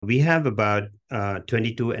We have about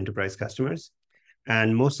 22 enterprise customers,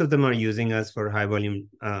 and most of them are using us for high volume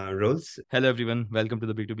roles. Hello, everyone. Welcome to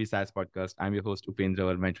the B2B SaaS podcast. I'm your host, Upendra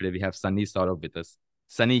Verma, and today we have Sunny Saurabh with us.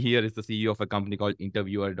 Sunny here is the CEO of a company called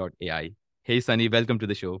Interviewer.ai. Hey, Sunny, welcome to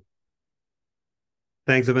the show.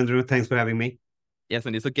 Thanks, Abindra. Thanks for having me. Yes,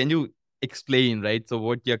 Sunny. So, can you explain, right? So,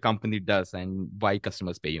 what your company does and why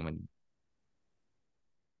customers pay you money?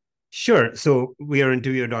 Sure. So we are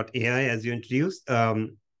Interviewer.ai, as you introduced.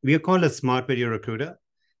 We are called a smart video recruiter.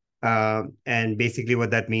 And basically what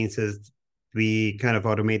that means is we kind of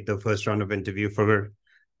automate the first round of interview for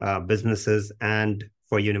businesses and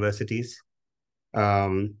for universities.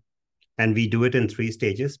 Um, and we do it in 3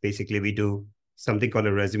 stages. Basically, we do something called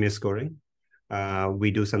a resume scoring. We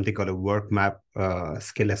do something called a work map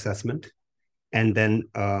skill assessment. And then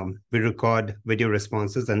we record video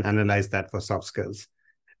responses and analyze that for soft skills.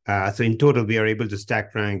 So in total, we are able to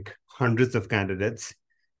stack rank hundreds of candidates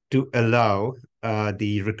to allow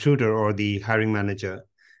the recruiter or the hiring manager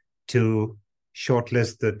to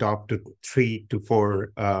shortlist the top 3 to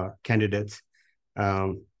 4 candidates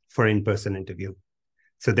for in-person interview.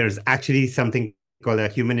 So there's actually something called a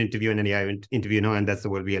human interview and an AI interview now, and that's the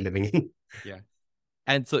world we are living in. Yeah.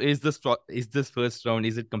 And so, is this first round?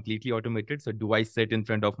 Is it completely automated? So, do I sit in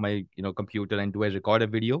front of my computer and do I record a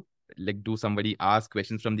video? Like, do somebody ask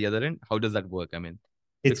questions from the other end? How does that work? I mean,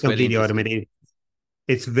 It's looks very completely interesting. automated.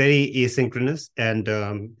 It's very asynchronous. And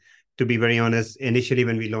to be very honest, initially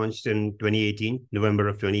when we launched in 2018, November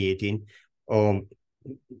of 2018,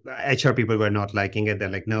 HR people were not liking it. They're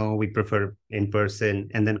like, no, we prefer in person.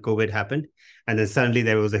 And then COVID happened. And then suddenly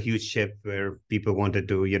there was a huge shift where people wanted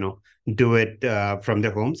to, do it from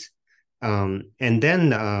their homes. And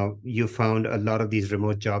then you found a lot of these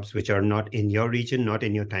remote jobs, which are not in your region, not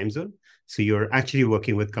in your time zone. So you're actually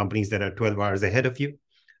working with companies that are 12 hours ahead of you.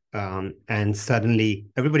 And suddenly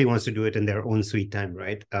everybody wants to do it in their own sweet time,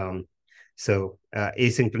 right? So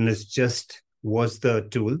asynchronous just was the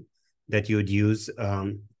tool that you would use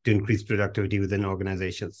to increase productivity within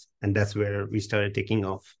organizations, and that's where we started taking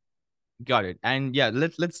off. Got it. And yeah,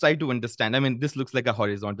 let's try to understand. I mean, this looks like a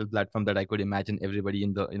horizontal platform that I could imagine everybody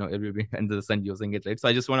in the everybody under the sun using it, right? So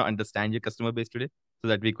I just want to understand your customer base today, so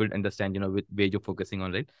that we could understand where you're focusing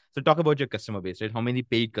on, right? So talk about your customer base, right? How many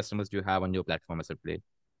paid customers do you have on your platform as of today?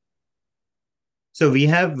 So we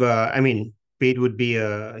have, paid would be,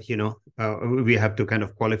 we have to kind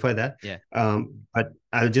of qualify that. Yeah. But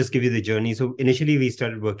I'll just give you the journey. So initially, we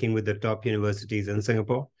started working with the top universities in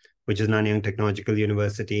Singapore, which is Nanyang Technological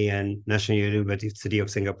University and National University of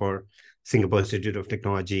Singapore, Singapore Institute of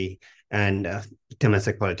Technology, and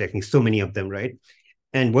Temasek Polytechnic. So many of them, right?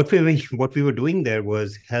 And what we were doing there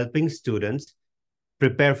was helping students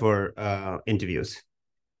prepare for interviews.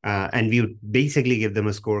 And we would basically give them a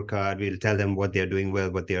scorecard. We'll tell them what they're doing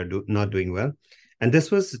well, what they are not doing well. And this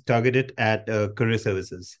was targeted at career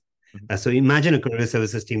services. Mm-hmm. So imagine a career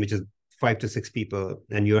services team, which is 5 to 6 people,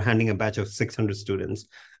 and you're handling a batch of 600 students.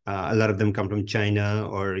 A lot of them come from China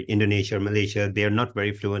or Indonesia or Malaysia. They are not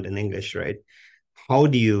very fluent in English, right? How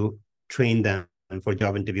do you train them for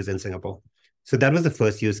job interviews in Singapore? So that was the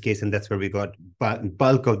first use case, and that's where we got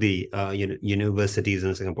bulk of the universities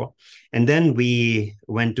in Singapore. And then we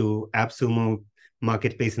went to AppSumo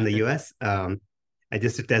Marketplace in the US.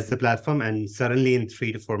 Just to test the platform, and suddenly in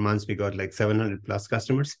 3 to 4 months, we got like 700 plus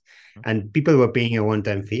customers, and people were paying a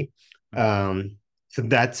one-time fee. So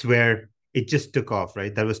that's where it just took off,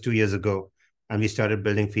 right? That was 2 years ago, and we started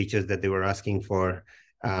building features that they were asking for.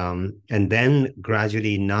 And then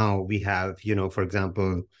gradually now we have, for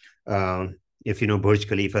example, if you know Burj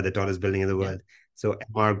Khalifa, the tallest building in the world. So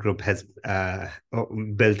MR Group has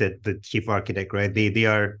built it, the chief architect, right? They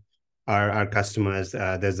are our customers.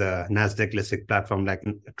 There's a NASDAQ listed platform like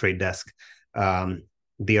Trade Desk.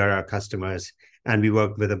 They are our customers. And we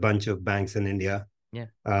work with a bunch of banks in India. Yeah.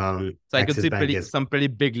 So I could Axis see some pretty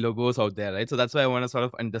big logos out there, right? So that's why I want to sort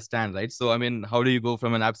of understand, right? So I mean, how do you go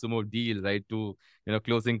from an AppSumo deal, right, to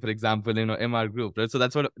closing, for example, MR Group, right? So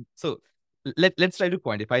that's what. So let's try to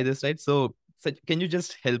quantify this, right? So can you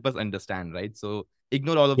just help us understand, right? So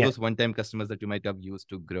ignore all of those one-time customers that you might have used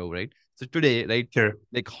to grow, right? So today, right? Sure.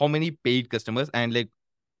 Like how many paid customers, and like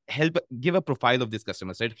give a profile of these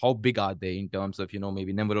customers, right? How big are they in terms of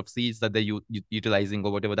maybe number of seats that they're utilizing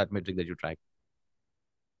or whatever that metric that you track?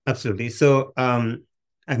 Absolutely. So,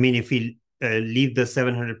 if we leave the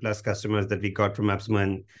 700 plus customers that we got from AppSumo,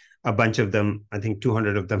 and a bunch of them, I think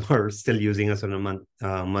 200 of them are still using us on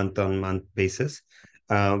a month-on-month basis.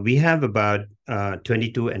 We have about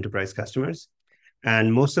 22 enterprise customers,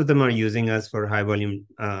 and most of them are using us for high volume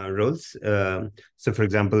roles. So, for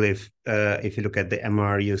example, if you look at the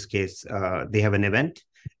MR use case, they have an event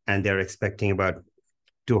and they're expecting about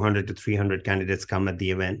 200 to 300 candidates come at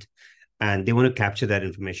the event, and they want to capture that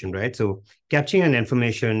information, right? So capturing an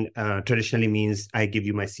information traditionally means I give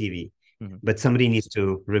you my CV, but somebody needs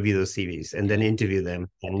to review those CVs and then interview them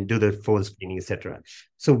and do the phone screening, etc.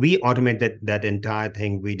 So we automated that entire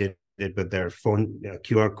thing. We did it with their phone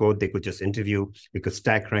QR code. They could just interview, we could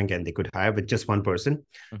stack rank, and they could hire with just one person.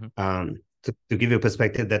 To give you a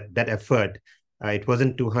perspective, that effort, it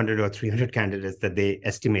wasn't 200 or 300 candidates that they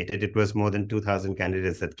estimated. It was more than 2,000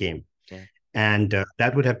 candidates that came. Yeah. And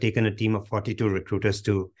that would have taken a team of 42 recruiters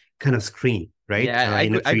to kind of screen, right? Yeah, I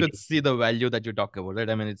could day. see the value that you talk about, right?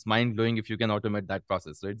 I mean, it's mind blowing if you can automate that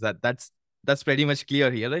process, right? That's pretty much clear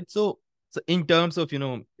here, right? So in terms of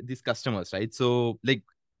these customers, right? So like,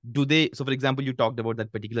 so for example, you talked about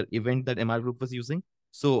that particular event that MR Group was using.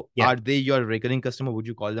 So Yeah. are they your recurring customer? Would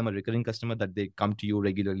you call them a recurring customer that they come to you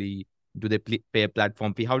regularly? Do they pay a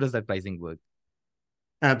platform fee? How does that pricing work?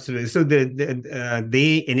 Absolutely. So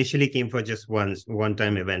they initially came for just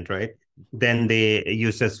one-time event, right? Then they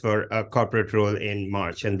used us for a corporate role in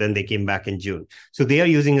March, and then they came back in June. So they are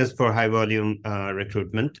using us for high volume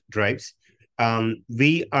recruitment drives.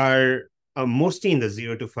 We are mostly in the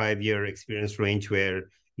 0 to 5 year experience range, where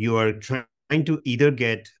you are trying to either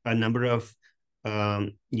get a number of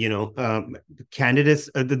candidates.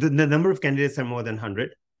 The number of candidates are more than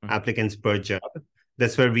 100 applicants per job.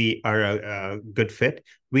 That's where we are a good fit.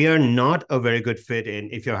 We are not a very good fit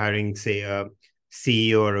if you're hiring, say, a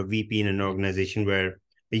CEO or a VP in an organization where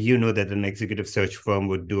you know that an executive search firm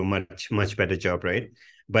would do a much better job, right?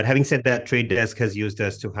 But having said that, Trade Desk has used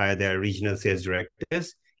us to hire their regional sales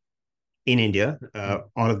directors in India.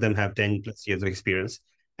 All of them have 10 plus years of experience.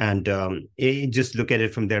 And just look at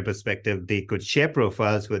it from their perspective. They could share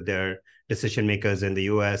profiles with their decision makers in the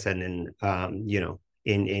US and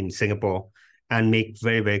in Singapore, and make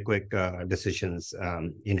very, very quick decisions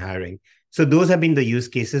in hiring. So those have been the use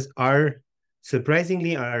cases.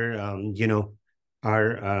 Surprisingly, our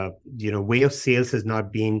way of sales has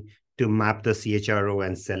not been to map the CHRO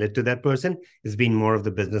and sell it to that person. It's been more of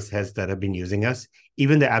the business heads that have been using us.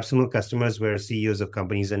 Even the absolute customers were CEOs of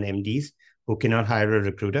companies and MDs who cannot hire a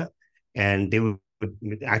recruiter, and they would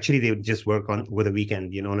just work with a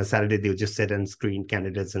weekend. On a Saturday, they would just sit and screen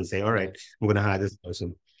candidates and say, all right, I'm going to hire this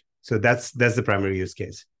person. So that's the primary use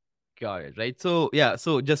case. Got it. Right. So yeah.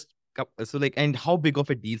 And how big of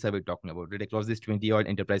a deals are we talking about? Right? Across these 20 odd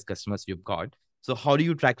enterprise customers you've got. So how do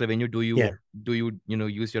you track revenue? Do you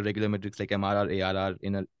use your regular metrics like MRR,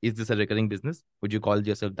 ARR? Is this a recurring business? Would you call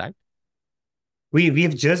yourself that?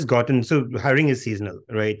 We've just gotten, so hiring is seasonal,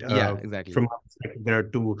 right? Yeah, exactly. From our perspective, there are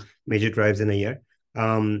two major drives in a year.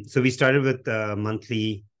 So we started with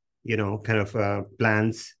monthly, kind of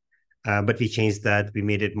plans. But we changed that. We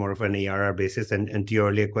made it more of an ARR basis. And to your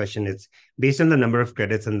earlier question, it's based on the number of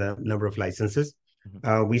credits and the number of licenses.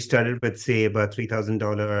 We started with, say, about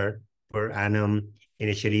 $3,000 per annum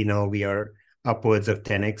initially. Now we are upwards of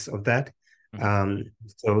 10x of that.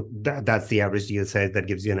 So that's the average deal size. That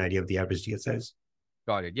gives you an idea of the average deal size.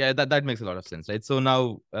 Got it. Yeah, that makes a lot of sense, right? So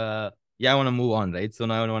now, I want to move on, right? So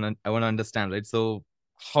now I want to understand, right? So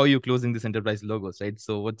how are you closing these enterprise logos, right?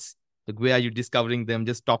 So where are you discovering them?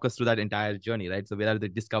 Just talk us through that entire journey, right? So where are they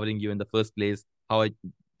discovering you in the first place? And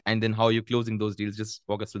then how are you closing those deals? Just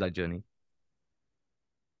walk us through that journey.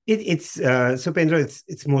 It's so Pendra,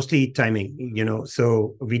 it's mostly timing,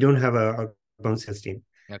 So we don't have a outbound sales team.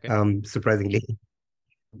 Okay. Surprisingly,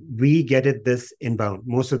 we get it this inbound.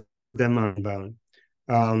 Most of them are inbound.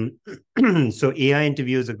 So AI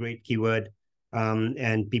interview is a great keyword,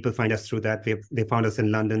 and people find us through that. They found us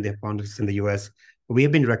in London. They found us in the US. We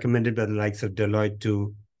have been recommended by the likes of Deloitte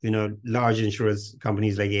to large insurance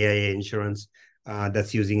companies like AIA Insurance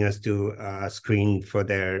that's using us to screen for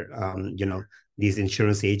their these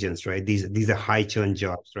insurance agents, right? These are high churn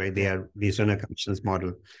jobs, right? They are based on a commissions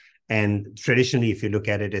model, and traditionally, if you look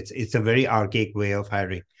at it, it's a very archaic way of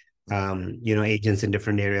hiring. Agents in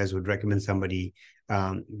different areas would recommend somebody,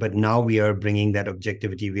 but now we are bringing that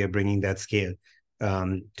objectivity, we are bringing that scale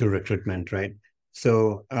to recruitment, right?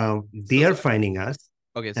 So they are finding us.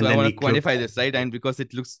 Okay, so I want to quantify this, right? And because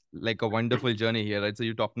it looks like a wonderful journey here, right? So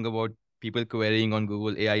you're talking about people querying on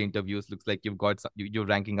Google AI interviews. Looks like you're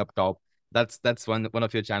ranking up top. That's one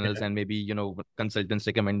of your channels, and maybe consultants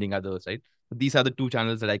recommending others, right? These are the two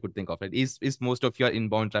channels that I could think of, right? Is most of your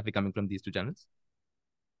inbound traffic coming from these two channels?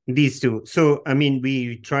 These two. So I mean,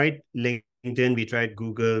 we tried LinkedIn, we tried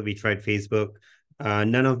Google, we tried Facebook.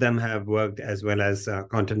 None of them have worked as well as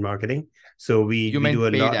content marketing. So we do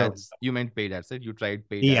a lot ads. You meant paid ads, right? You tried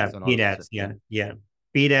paid ads. On Yeah, paid ads. Yeah.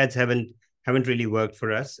 Paid ads haven't really worked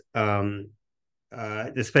for us.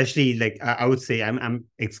 especially like I would say I'm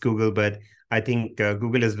ex Google, but I think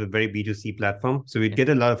Google is a very B2C platform. So we'd Yeah. get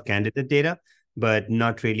a lot of candidate data, but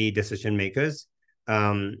not really decision makers.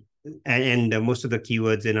 Um, and most of the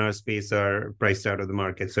keywords in our space are priced out of the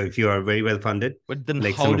market. So if you are very well funded, But then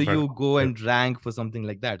like how some do of our you go and rank for something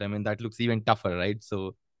like that? I mean, that looks even tougher, right?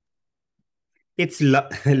 So it's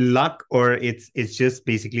luck, or it's just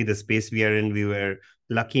basically the space we are in. We were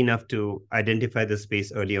lucky enough to identify the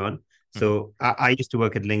space early on. mhm. So I used to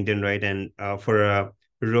work at LinkedIn, right? And for a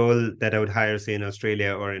role that I would hire, say in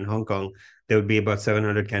Australia or in Hong Kong, there would be about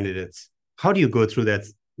 700 candidates. How do you go through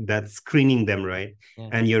that screening them, right? Yeah.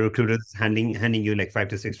 And your recruiter is handing you like 5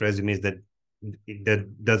 to 6 resumes that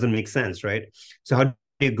doesn't make sense, right? So how do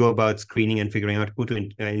you go about screening and figuring out who to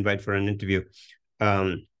invite for an interview?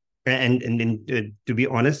 Um, and to be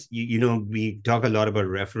honest, we talk a lot about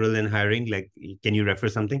referral and hiring. Like, can you refer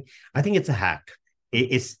something? I think it's a hack.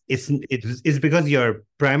 Mhm. It's because your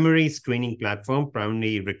primary screening platform,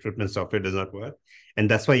 primary recruitment software does not work, and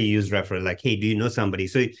that's why you use referral. Like, hey, do you know somebody?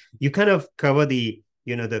 So you kind of cover the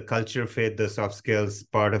culture fit, the soft skills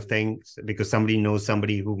part of things, because somebody knows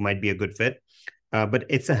somebody who might be a good fit. But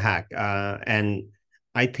it's a hack, and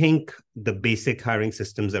I think the basic hiring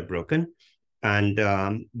systems are broken, and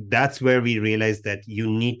that's where we realized that you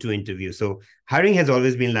need to interview. So hiring has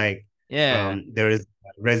always been like, Yeah. there is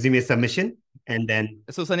resume submission, and then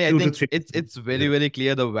So Sunny, I two to think three it's very, very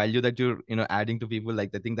clear the value that you're adding to people.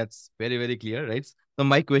 Like I think that's very, very clear, right? So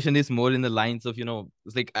my question is more in the lines of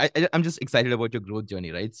it's like I'm just excited about your growth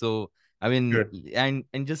journey, right? So I mean, Sure.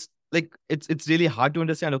 and just like it's really hard to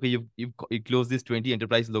understand. Okay, you close these 20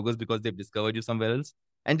 enterprise logos because they've discovered you somewhere else,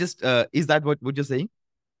 and just is that what you're saying?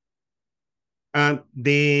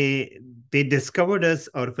 They discovered us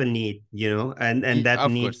out of a need, and that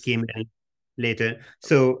Of need course. came in later.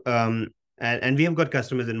 So and we have got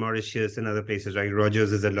customers in Mauritius and other places, right?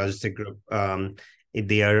 Rogers is a logistic group.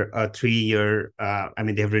 They are a 3 year. I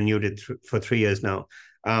mean, they have renewed it for 3 years now.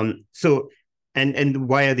 So and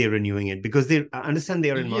why are they renewing it? Because they understand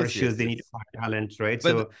they are in Yes, Mauritius. yes, They need to yes. hire talent, right? But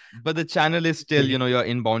So but the channel is still your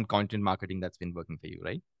inbound content marketing that's been working for you,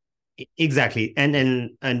 right? exactly. And Yeah.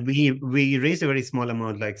 and and we raised a very small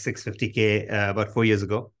amount, like 650K, about 4 years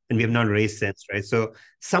ago, and we have Mhm. not raised since, right? So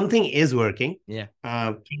something is working. Yeah.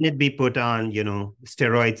 Can it be put on,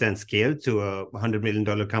 steroids and scale to a $100 million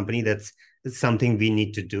company? That's something we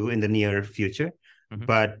need to do in the near future. Mhm.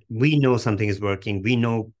 But we know something is working. We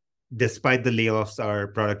know, despite the layoffs, our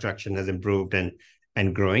product traction has improved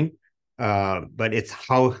and growing. But it's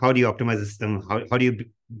how do you optimize the system? How do you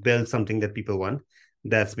build something that people want?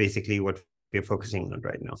 That's basically what we're focusing on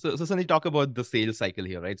right now. So Sunny, talk about the sales cycle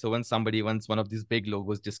here, right? So once one of these big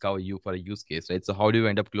logos discover you for a use case, right? So how do you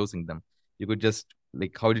end up closing them? You could just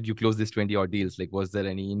like, how did you close these 20 odd deals? Like, was there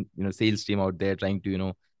any sales team out there trying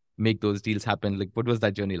to make those deals happen? Like, what was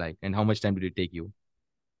that journey like, and how much time did it take you?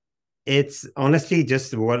 It's honestly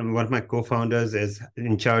just one of my co-founders is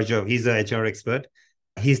in charge of. He's a HR expert.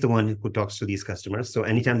 He's the one who talks to these customers. So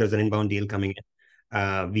anytime there's an inbound deal coming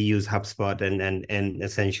in, we use HubSpot, and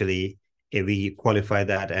essentially, we qualify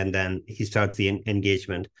that, and then he starts the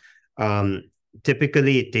engagement. Um,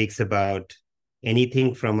 Typically, it takes about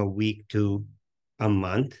anything from a week to a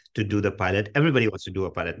month to do the pilot. Everybody wants to do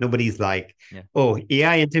a pilot. Nobody's like, Yeah. oh,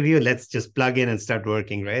 AI interview, let's just plug in and start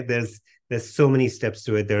working, right? There's so many steps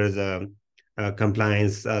to it. There is a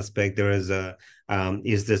compliance aspect. There is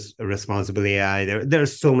is this a responsible AI? There are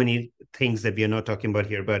so many things that we are not talking about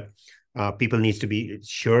here, but people needs to be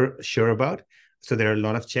sure about. So there are a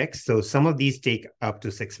lot of checks. So some of these take up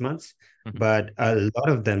to 6 months, Mhm. but a lot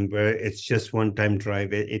of them where it's just one time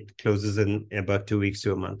drive, it closes in about 2 weeks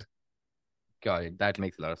to a month. Got it. That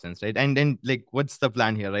makes a lot of sense, right? And then like, what's the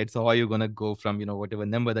plan here, right? So how are you gonna go from whatever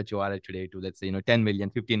number that you are at today to, let's say, 10 million,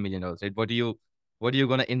 $15 million, right? What are you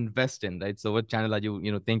gonna invest in, right? So what channel are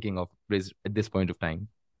you thinking of at this point of time?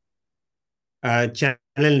 Channel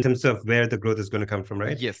in terms of where the growth is going to come from,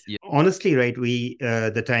 right? Yes, yes. Honestly, right, we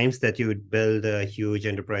the times that you would build a huge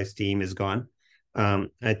enterprise team is gone.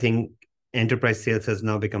 I think enterprise sales has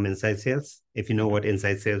now become inside sales, if you know Mhm. what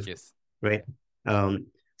inside sales, Yes. right? Um,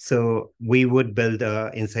 so we would build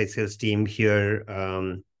a inside sales team here,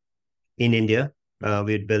 in India. Mhm.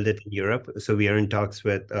 We'd build it in Europe. So we are in talks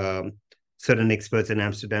with certain experts in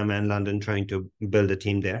Amsterdam and London, trying to build a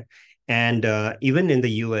team there. And even in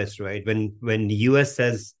the US, right? When the US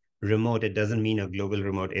says remote, it doesn't mean a global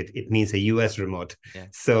remote. It means a US remote. Yeah.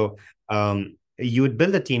 So you would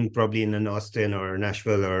build a team probably in an Austin or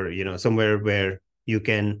Nashville, or somewhere where you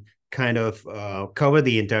can kind of cover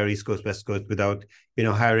the entire East Coast, West Coast without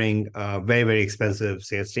hiring a very, very expensive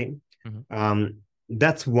sales team. Mhm. Um,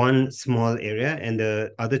 that's one small area, and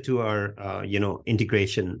the other two are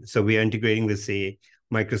integration. So we are integrating with, say,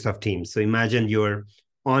 Microsoft Teams. So imagine you're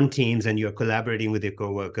on Teams and you're collaborating with your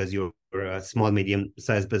coworkers. You're a small medium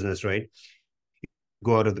sized business, right?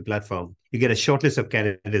 Go out of the platform, you get a short list of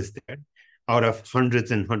candidates there, out of hundreds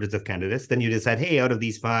and hundreds of candidates. Then you decide, hey, out of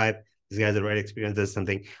these five, these guys are right experience, there's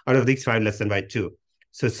something. Out of these five, let's invite two.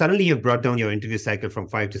 So suddenly you've brought down your interview cycle from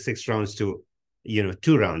 5 to 6 rounds to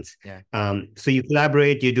 2 rounds. Yeah. So you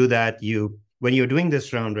collaborate, you do that. When you're doing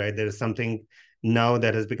this round, right, there's something now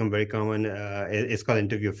that has become very common. It's called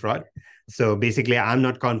interview fraud. So basically, I'm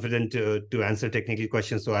not confident to answer technical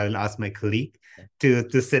questions, so I will ask my colleague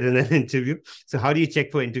to sit in an interview. So how do you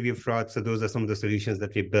check for interview fraud? So those are some of the solutions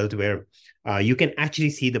that we built, where you can actually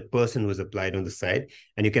see the person who's applied on the side,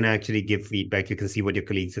 and you can actually give feedback. You can see what your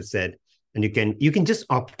colleagues have said, and you can just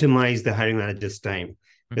optimize the hiring manager's time.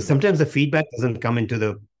 Because sometimes the feedback doesn't come into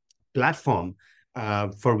the platform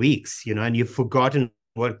for weeks, and you've forgotten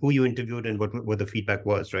who you interviewed and what the feedback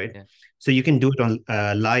was, right? Yeah. So you can do it on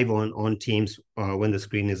live on Teams when the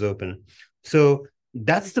screen is open. So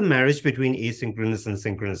that's the marriage between asynchronous and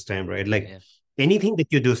synchronous time, right? Like anything that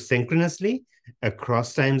you do synchronously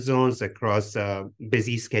across time zones, across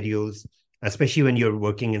busy schedules, especially when you're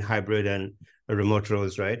working in hybrid and remote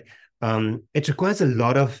roles, right? It requires a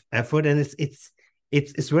lot of effort, and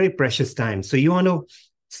it's very precious time. So you want to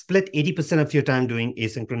split 80% of your time doing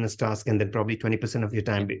asynchronous tasks, and then probably 20% of your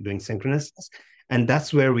time doing synchronous tasks. And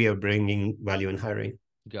that's where we are bringing value in hiring.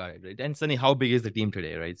 Got it. Right. And Sunny, how big is the team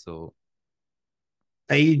today, right? So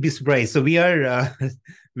I'd be surprised. So we are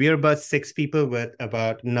about 6 people, with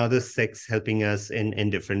about another 6 helping us in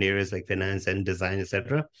different areas like finance and design,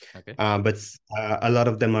 etc. Okay. But a lot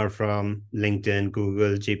of them are from LinkedIn,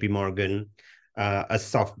 Google, JP Morgan, a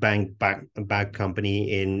SoftBank back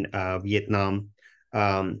company in Vietnam.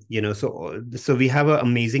 So we have an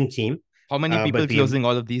amazing team. How many people closing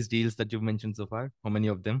all of these deals that you've mentioned so far? How many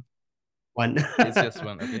of them? One. It's just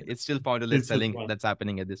one. Okay. It's still founderless selling that's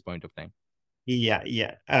happening at this point of time.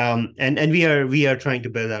 Yeah. And we are trying to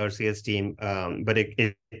build our sales team, but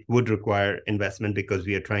it would require investment, because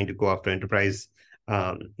we are trying to go after enterprise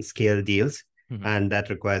scale deals, and that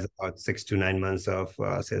requires about 6 to 9 months of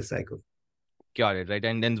sales cycle. Got it, right?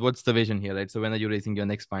 And then what's the vision here, right? So when are you raising your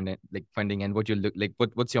next funding, and what you look like?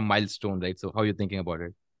 What's your milestone, right? So how are you thinking about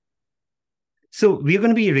it? So we're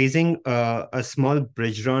going to be raising a small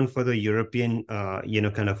bridge round for the European,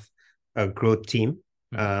 kind of a growth team.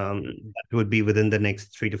 That would be within the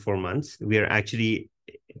next 3 to 4 months. We are actually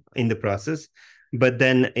in the process, but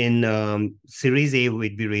then in Series A,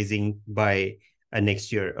 we'd be raising by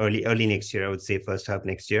next year, early next year. I would say first half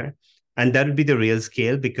next year, and that would be the real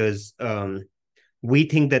scale, because we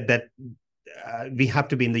think that we have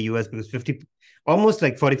to be in the US, because almost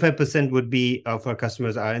like 45% would be of our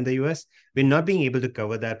customers are in the US. We're not being able to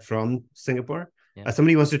cover that from Singapore.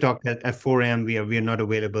 Somebody wants to talk at 4 a.m. We are not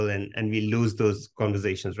available, and we lose those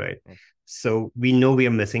conversations, right? So we know we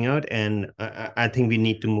are missing out, and I think we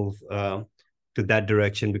need to move to that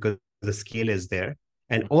direction, because the scale is there.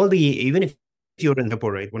 And even if you're in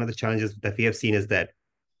Singapore, right, one of the challenges that we have seen is that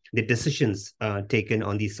the decisions taken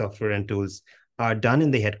on these software and tools are done in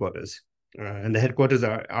the headquarters. And the headquarters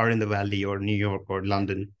are in the Valley or New York or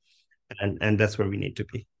London. And that's where we need to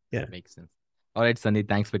be. Yeah. Makes sense. All right, Sunny,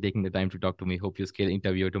 thanks for taking the time to talk to me. Hope you scale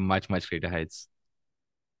interview to much, much greater heights.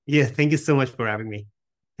 Yeah, thank you so much for having me.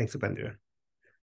 Thanks, Upendra.